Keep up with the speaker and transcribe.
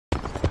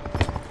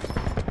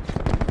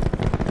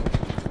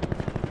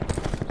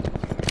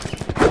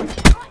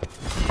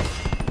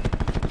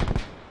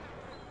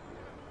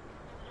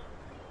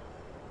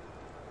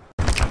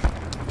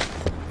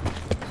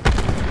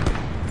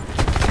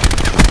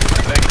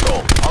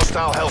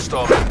Hostile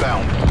Hellstorm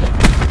inbound.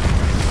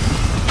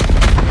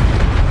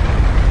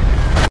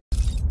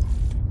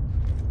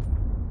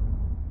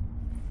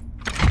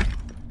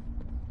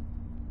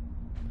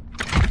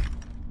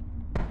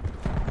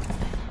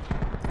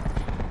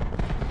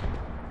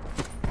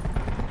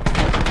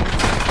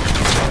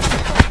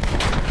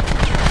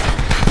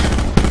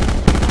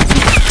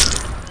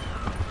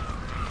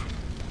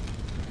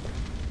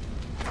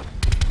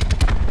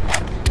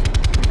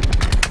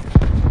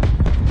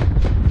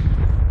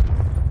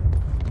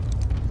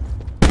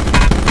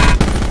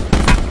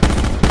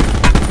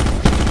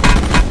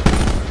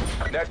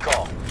 Net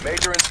call.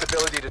 Major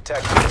instability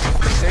detected.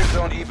 Safe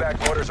zone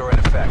evac orders are in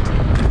effect.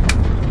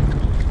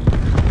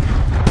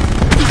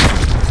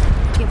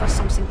 Give us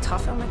something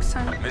tougher next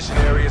time. Mission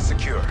area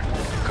secure.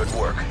 Good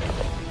work.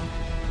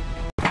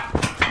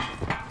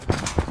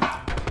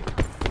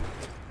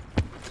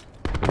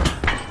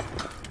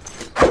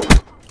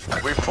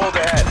 We've pulled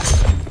ahead.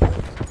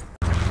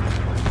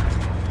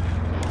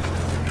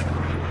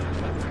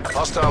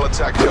 Hostile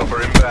attack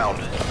chopper inbound.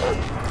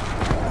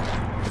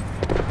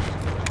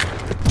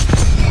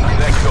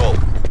 Net call.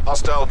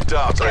 Hostile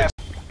dart rate.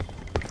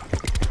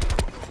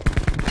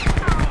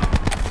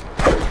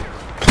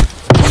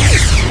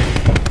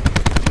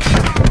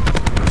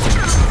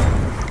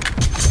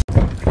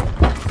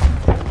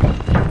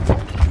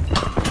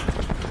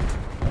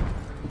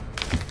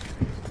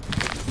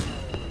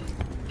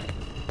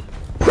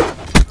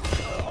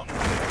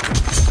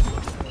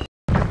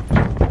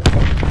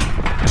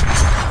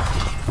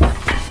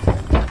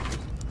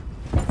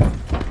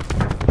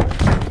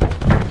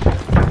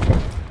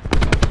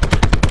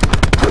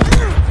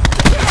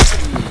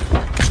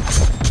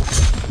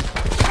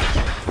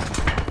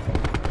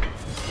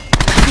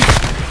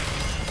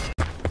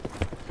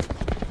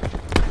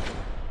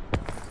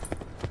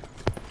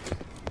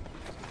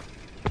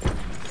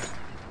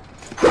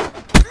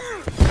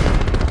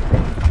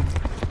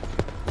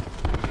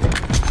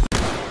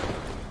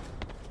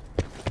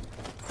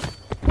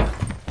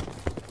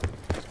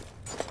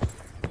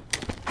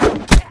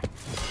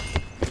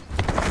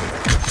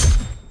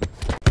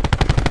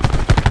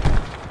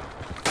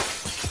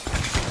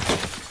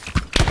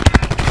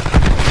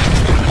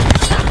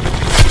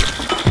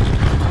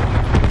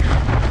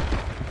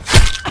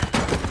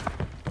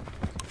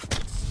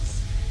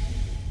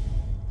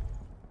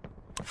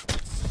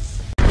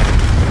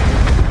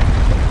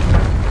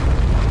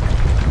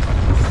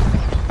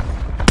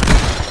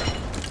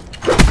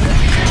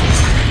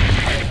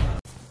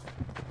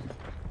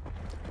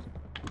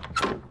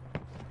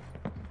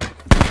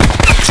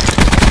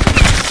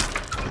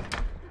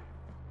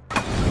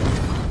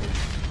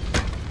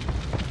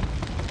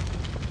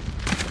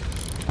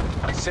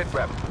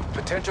 Sitrep.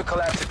 Potential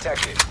collapse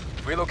detected.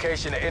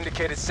 Relocation to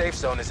indicated safe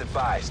zone is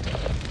advised.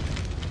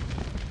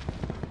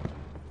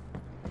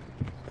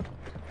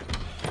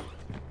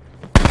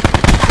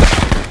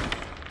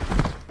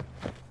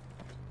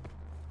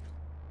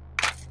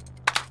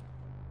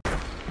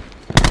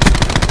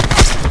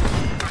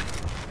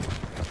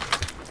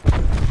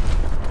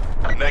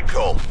 Net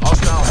call.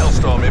 Hostile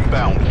Hellstorm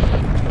inbound.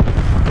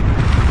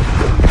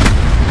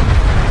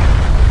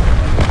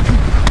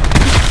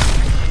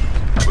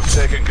 We've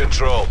taken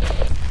control.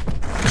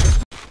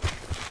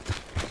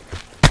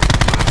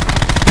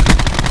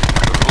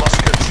 We've lost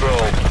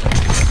control.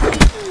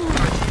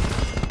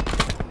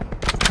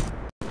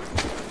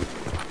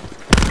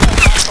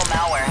 Harmful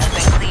malware has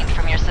been cleaned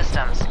from your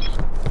systems.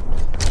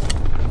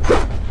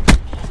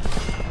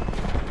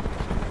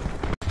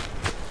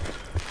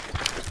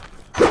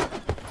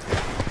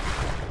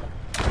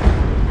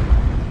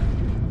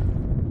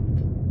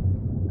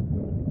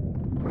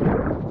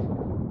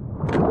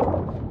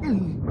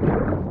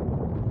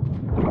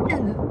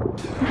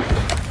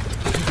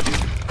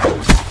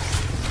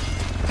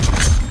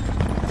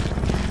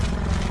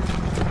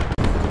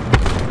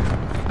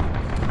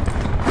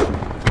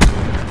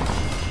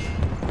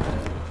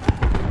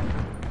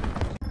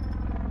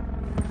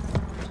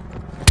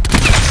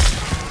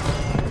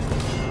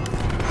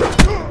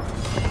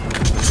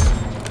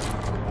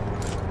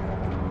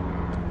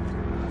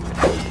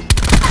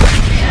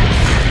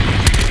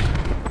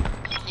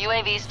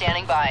 UAV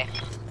standing by.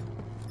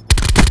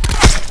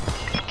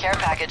 Care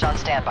package on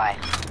standby.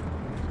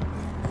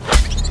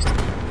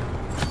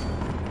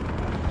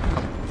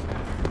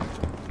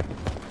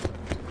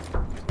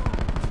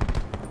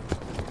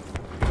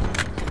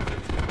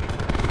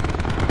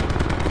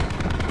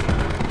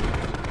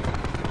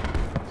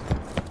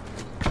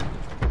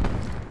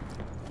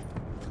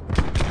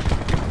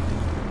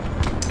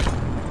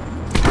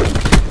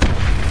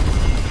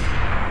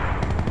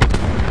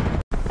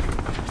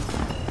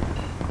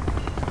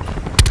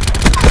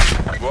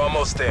 We're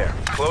almost there.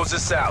 Close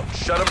this out.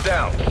 Shut them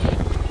down.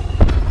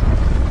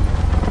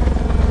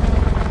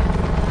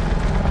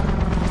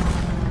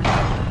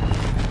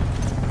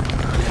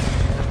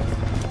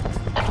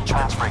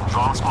 Transferring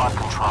drone squad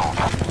control.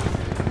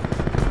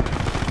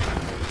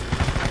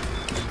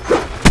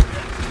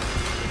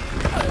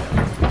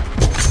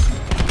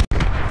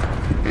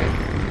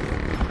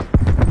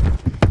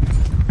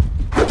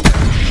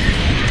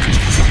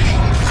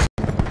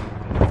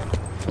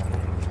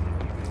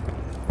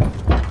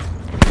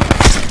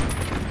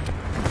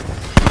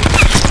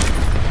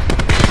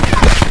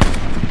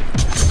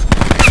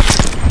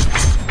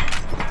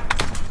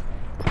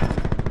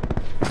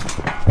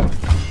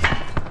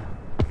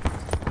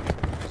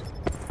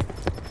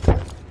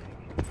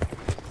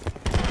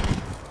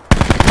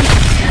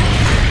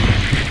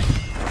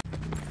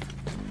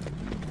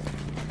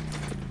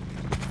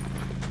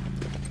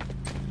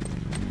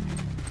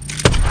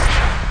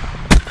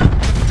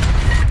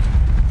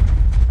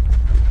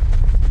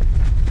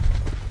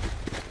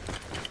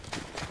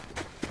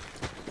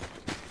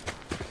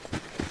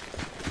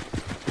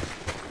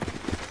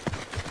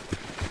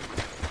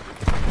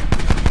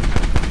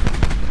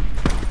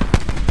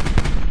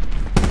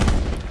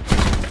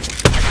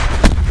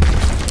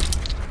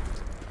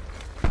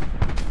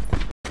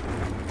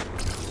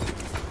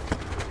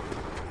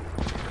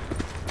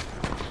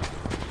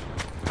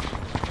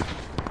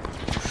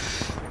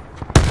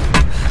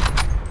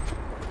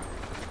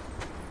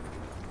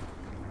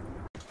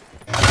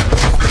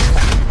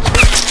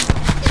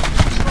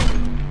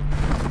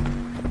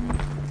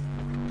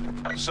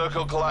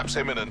 Circle collapse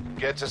imminent.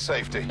 Get to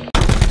safety.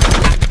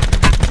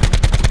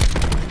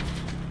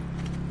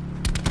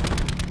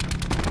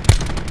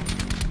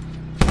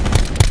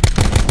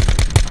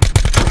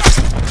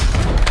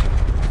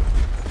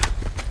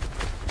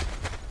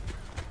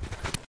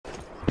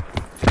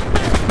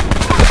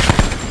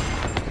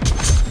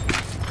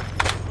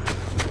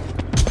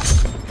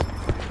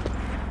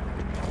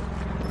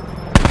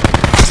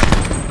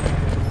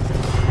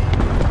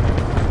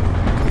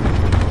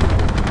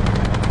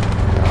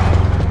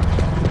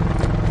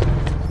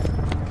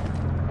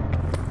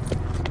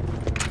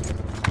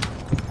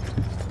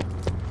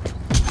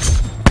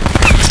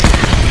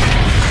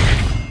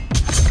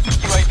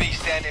 UAV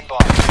standing by.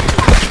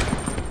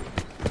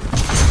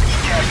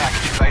 Care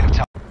package made of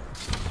time.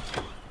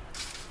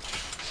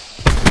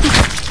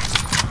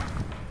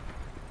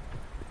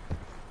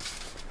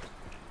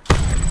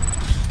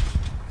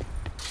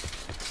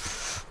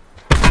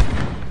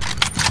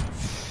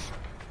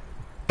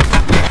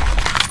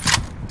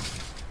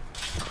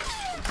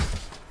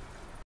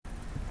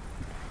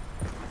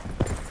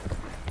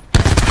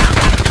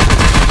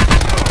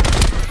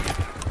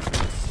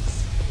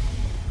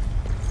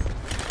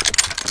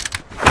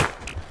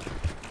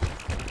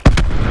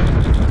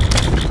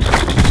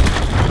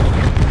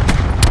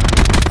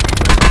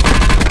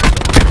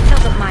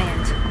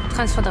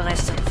 Transfer the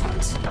rest.